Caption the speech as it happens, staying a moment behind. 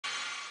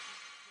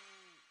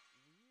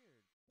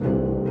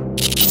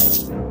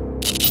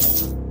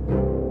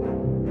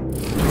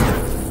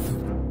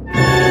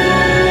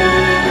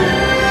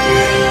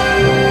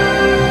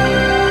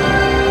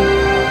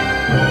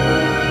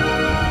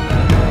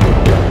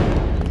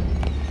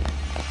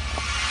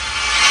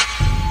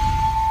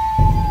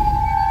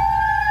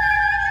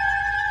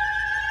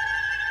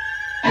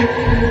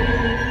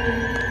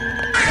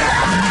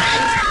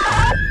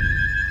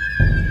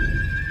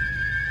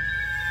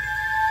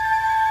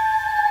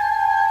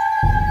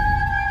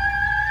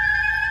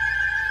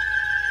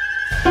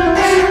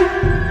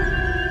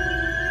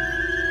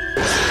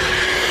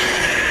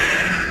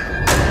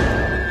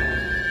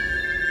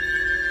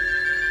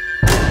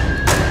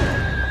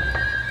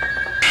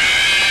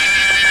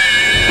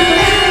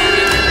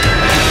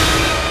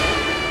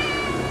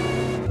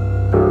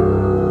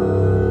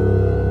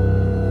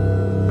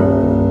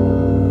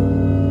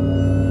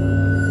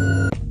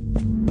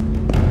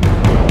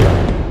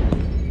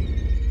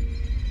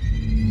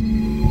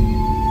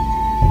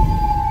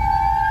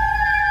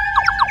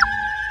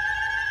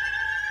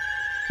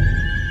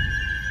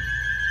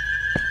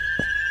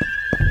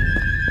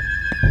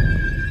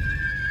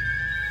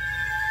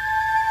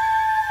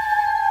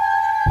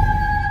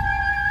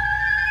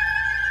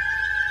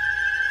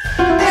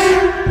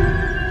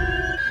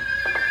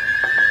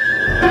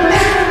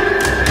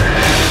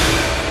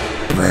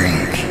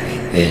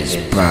is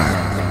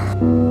back.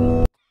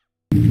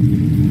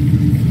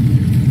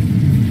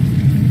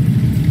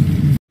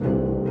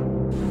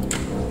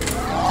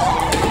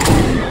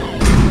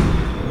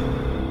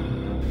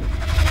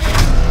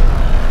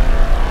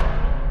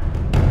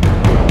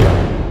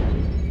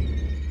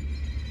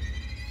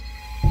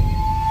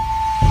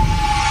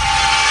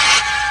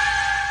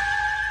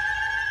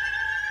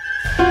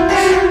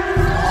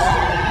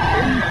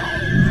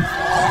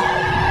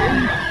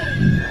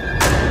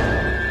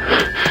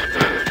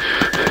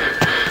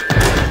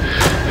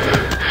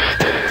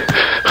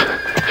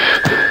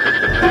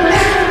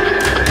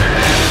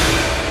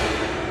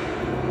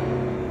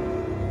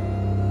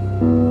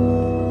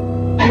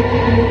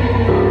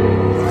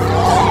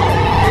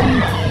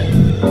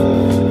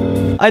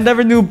 I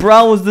never knew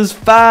brown was this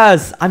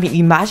fast. I mean,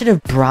 imagine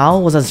if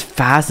brown was as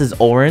fast as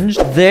orange.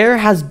 There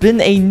has been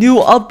a new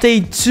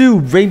update to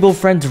Rainbow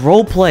Friends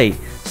Roleplay.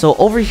 So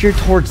over here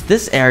towards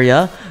this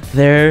area,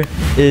 there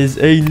is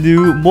a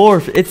new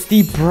morph. It's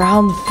the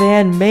brown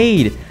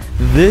Fanmade.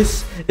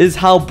 This is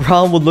how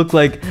brown would look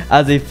like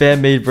as a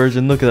fan-made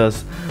version. Look at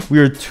us. We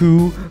are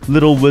two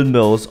little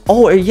windmills.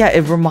 Oh, yeah,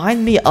 it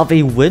reminds me of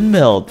a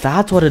windmill.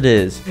 That's what it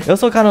is. It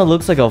also kind of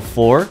looks like a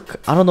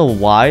fork. I don't know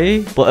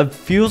why, but it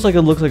feels like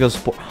it looks like a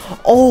sport.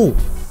 Oh,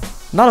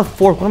 not a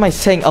fork. What am I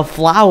saying? A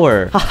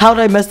flower. How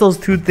did I mess those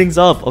two things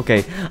up?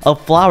 Okay, a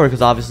flower,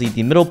 because obviously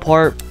the middle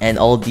part and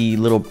all the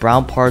little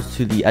brown parts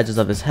to the edges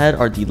of his head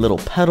are the little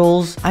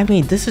petals. I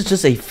mean, this is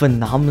just a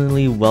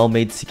phenomenally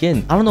well-made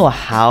skin. I don't know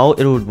how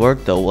it would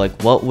work though.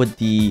 Like, what would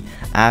the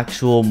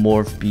actual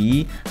morph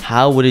be?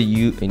 How would it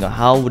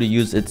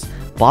use its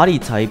body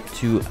type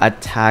to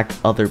attack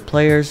other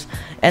players,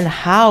 and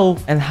how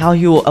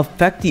he will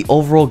affect the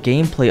overall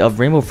gameplay of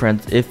Rainbow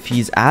Friends if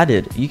he's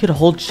added. You could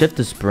hold shift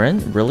to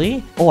sprint.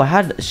 Really? Oh, I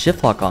had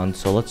shift lock on,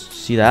 so let's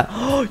see that.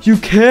 Oh, you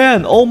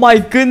can. Oh my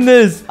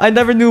goodness, I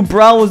never knew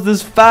brown was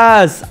this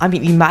fast. I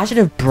mean, imagine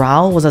if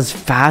brown was as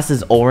fast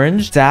as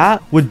orange.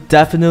 That would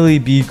definitely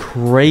be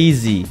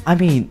crazy. I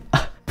mean,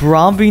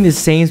 brown being the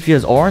same speed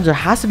as orange, there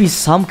has to be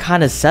some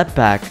kind of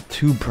setback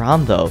to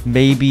brown though.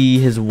 Maybe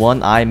his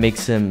one eye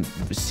makes him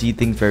see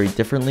things very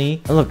differently.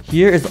 And look,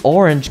 here is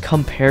orange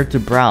compared to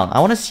brown.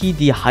 I want to see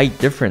the height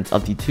difference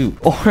of the two.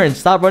 Orange,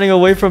 stop running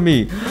away from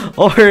me.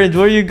 Orange,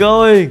 where are you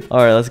going? All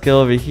right, let's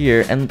go over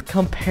here and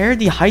compare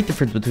the height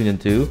difference between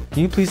the two.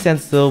 Can you please stand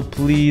still,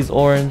 please?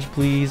 Orange,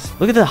 please.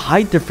 Look at the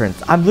height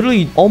difference. I'm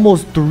literally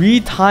almost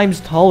 3 times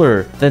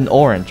taller than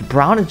orange.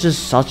 Brown is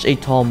just such a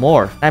tall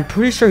morph. I'm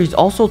pretty sure he's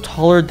also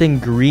taller than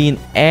green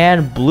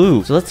and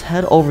blue. So let's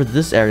head over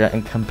this area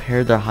and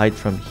compare their height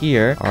from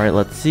here. All right,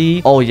 let's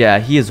see. Oh yeah,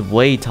 he is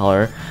way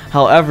taller.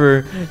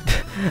 However,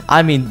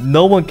 I mean,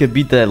 no one could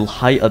beat the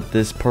height of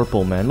this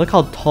purple man. Look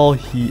how tall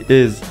he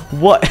is.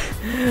 What?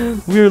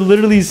 We are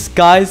literally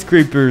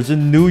skyscrapers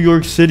in New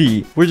York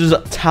City. We're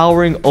just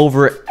towering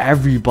over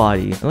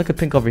everybody. And look at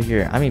Pink over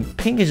here. I mean,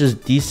 Pink is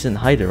just decent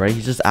height, right?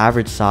 He's just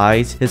average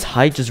size. His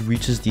height just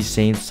reaches the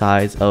same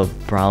size of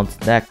Brown's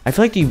neck. I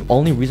feel like the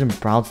only reason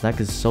Brown's neck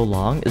is so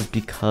long is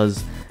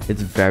because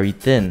it's very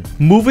thin.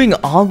 Moving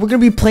on, we're gonna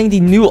be playing the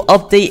new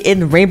update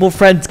in Rainbow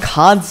Friends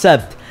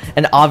Concept.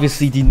 And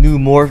obviously the new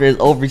morph is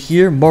over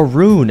here,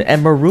 Maroon.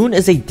 And Maroon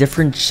is a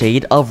different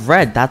shade of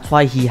red. That's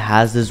why he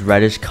has this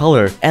reddish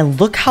color. And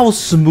look how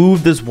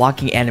smooth this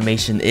walking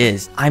animation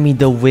is. I mean,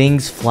 the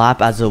wings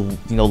flap as it,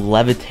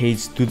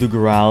 levitates through the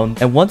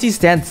ground. And once he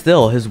stands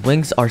still, his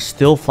wings are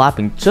still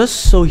flapping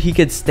just so he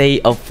could stay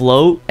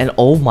afloat. And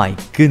oh my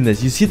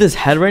goodness, you see this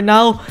head right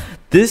now?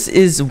 This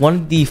is one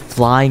of the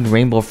flying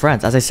Rainbow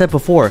Friends. As I said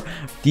before,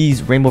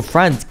 these Rainbow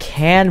Friends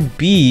can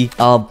be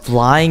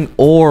flying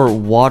or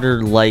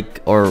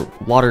water-like or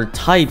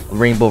water-type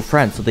Rainbow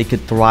Friends. So they could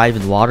thrive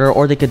in water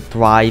or they could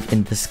thrive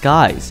in the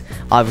skies.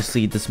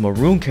 Obviously, this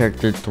Maroon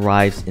character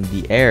thrives in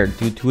the air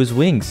due to his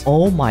wings.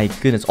 Oh my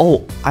goodness.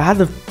 Oh, I had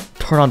to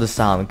turn on the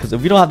sound because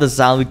if we don't have the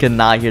sound, we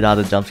cannot hear how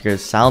the jump scare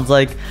sounds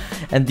like.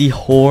 And the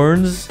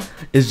horns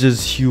is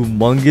just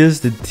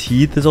humongous. The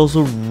teeth is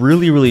also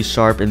really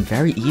sharp and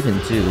very even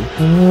too.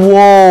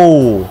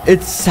 Whoa,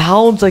 it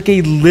sounds like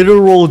a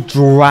literal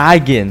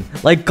dragon,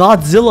 like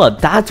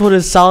Godzilla. That's what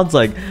it sounds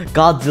like.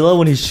 Godzilla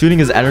when he's shooting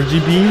his energy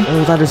beam.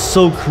 Oh, that is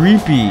so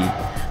creepy.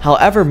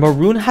 However,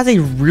 Maroon has a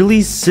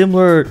really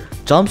similar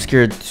jump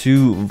scare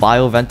to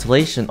Vile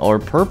Ventilation or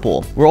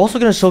Purple. We're also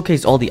going to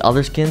showcase all the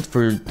other skins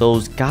for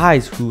those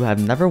guys who have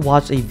never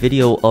watched a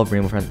video of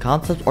Rainbow Friends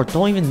Concepts or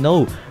don't even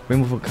know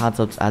Rainbow Friends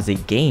Concepts as a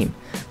game.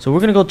 So we're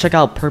going to go check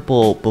out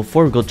Purple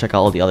before we go check out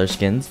all the other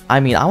skins. I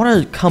mean, I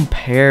want to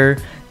compare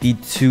the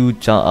two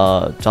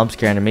jump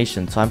scare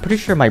animations. So I'm pretty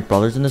sure my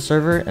brother's in the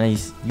server and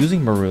he's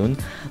using Maroon.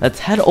 Let's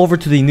head over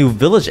to the new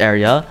village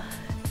area.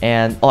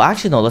 And oh,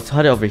 actually no, let's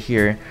head over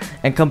here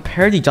and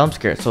compare the jump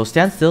scare. So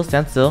stand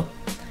still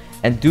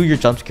and do your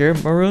jump scare,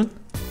 Maroon.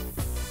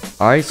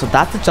 Alright, so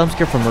that's the jump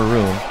scare for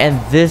Maroon, and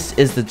this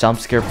is the jump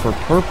scare for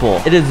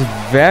Purple. It is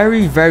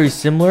very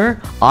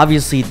similar.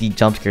 Obviously the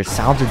jump scare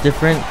sounds are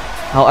different,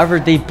 However,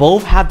 they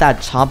both have that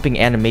chomping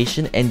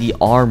animation and the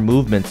arm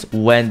movements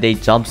when they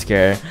jump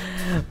scare.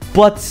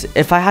 But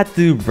if I had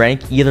to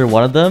rank either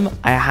one of them,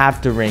 I have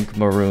to rank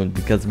Maroon,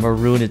 because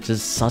Maroon is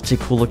just such a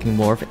cool looking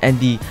morph, and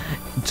the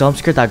jump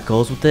scare that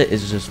goes with it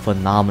is just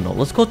phenomenal.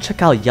 Let's go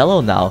check out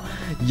Yellow now.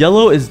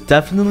 Yellow is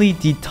definitely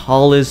the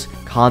tallest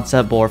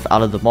concept morph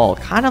out of them all.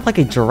 Kind of like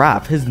a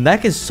giraffe. His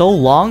neck is so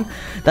long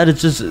that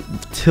it's just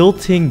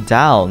tilting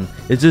down.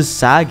 It's just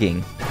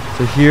sagging.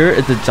 So here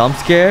is the jump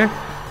scare.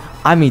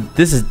 I mean,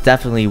 this is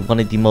definitely one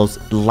of the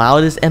most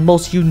loudest and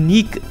most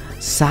unique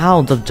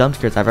sounds of jump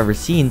scares I've ever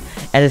seen,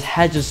 and his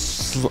head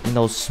just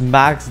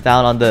smacks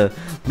down on the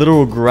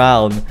literal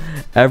ground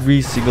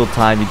every single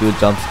time you do a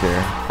jump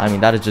scare. I mean,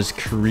 that is just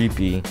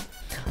creepy.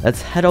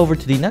 Let's head over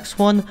to the next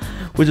one,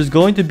 which is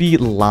going to be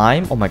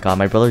Lime. Oh my god,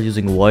 my brother's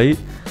using white.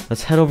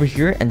 Let's head over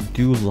here and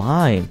do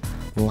Lime.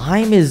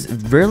 Lime is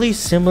really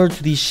similar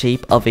to the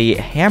shape of a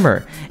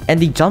hammer, and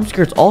the jump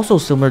scare is also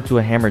similar to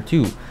a hammer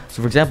too.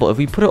 So for example, if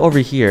we put it over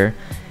here,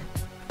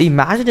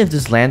 imagine if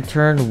this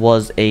lantern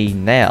was a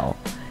nail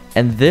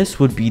and this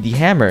would be the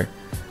hammer.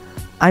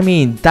 I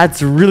mean,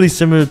 that's really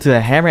similar to a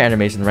hammer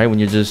animation, right? When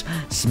you're just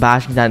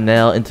smashing that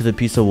nail into the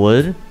piece of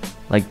wood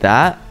like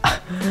that.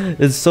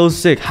 It's so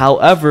sick.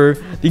 However,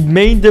 the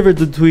main difference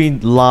between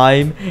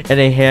Lime and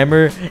a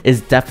hammer is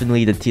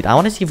definitely the teeth. I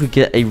want to see if we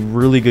get a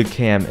really good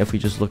cam if we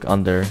just look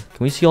under. Can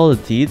we see all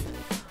the teeth?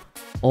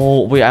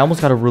 Oh wait, I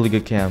almost got a really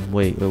good cam.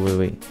 Wait.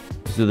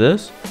 Let's do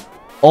this.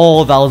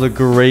 Oh, that was a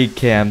great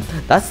cam.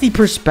 That's the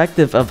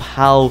perspective of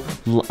how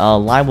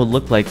Lime would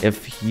look like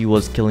if he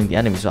was killing the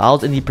enemy. So I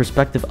was in the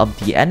perspective of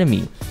the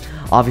enemy.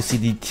 Obviously,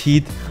 the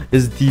teeth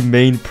is the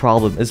main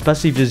problem,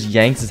 especially if he just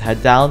yanks his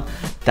head down.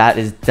 That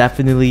is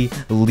definitely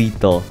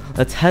lethal.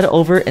 Let's head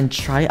over and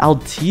try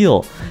out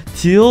Teal.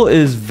 Teal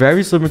is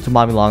very similar to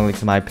Mommy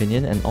Longlegs in my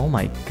opinion, and oh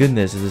my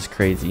goodness, this is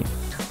crazy.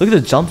 Look at the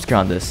jump scare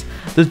on this.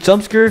 The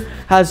jump scare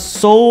has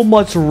so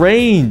much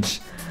range.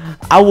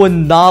 I would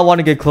not want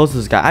to get close to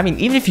this guy. I mean,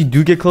 even if you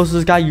do get close to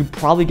this guy, you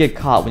probably get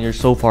caught when you're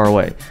so far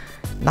away.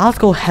 Now let's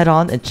go head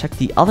on and check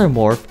the other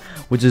morph,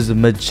 which is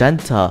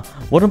Magenta.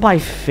 One of my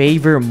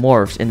favorite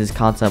morphs in this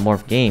concept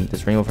morph game,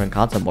 this Rainbow Friend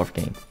concept morph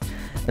game.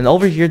 And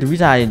over here, the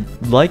reason I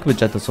like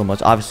Magenta so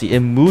much, obviously, it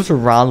moves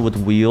around with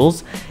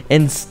wheels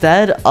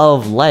instead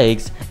of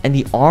legs, and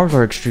the arms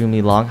are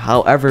extremely long.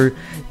 However,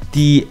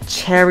 the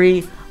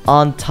cherry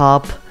on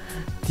top,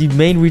 the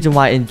main reason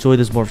why I enjoy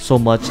this morph so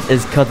much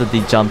is because of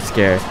the jump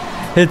scare.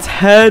 Its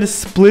head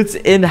splits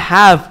in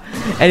half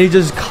and he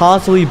just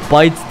constantly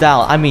bites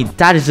down. I mean,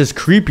 that is just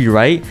creepy,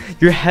 right?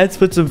 Your head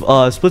splits in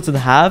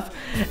half,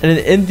 and then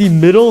in the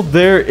middle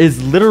there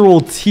is literal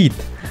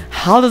teeth.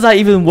 How does that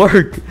even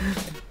work?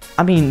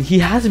 I mean, he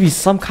has to be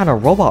some kind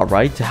of robot,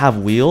 right, to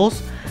have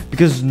wheels?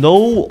 Because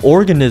no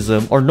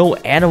organism or no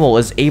animal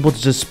is able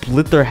to just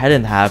split their head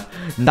in half,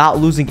 not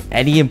losing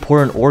any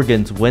important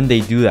organs when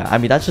they do that. I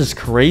mean, that's just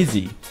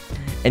crazy.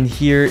 And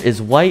here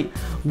is White.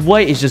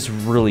 White is just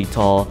really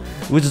tall,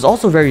 which is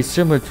also very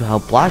similar to how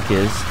Black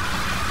is.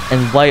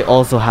 And White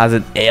also has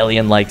an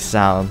alien-like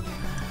sound.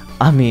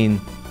 I mean,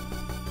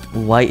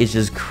 White is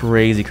just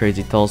crazy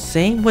tall.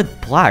 Same with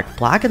Black.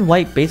 Black and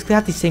White basically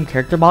have the same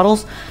character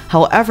models.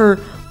 However,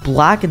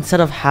 Black,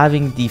 instead of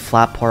having the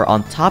flat part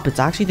on top, it's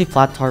actually the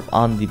flat part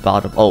on the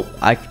bottom. Oh,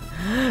 I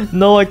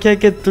can't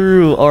get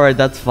through. Alright,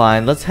 that's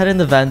fine. Let's head in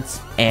the vents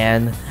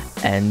and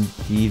end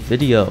the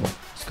video.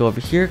 Let's go over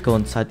here, go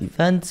inside the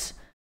vents.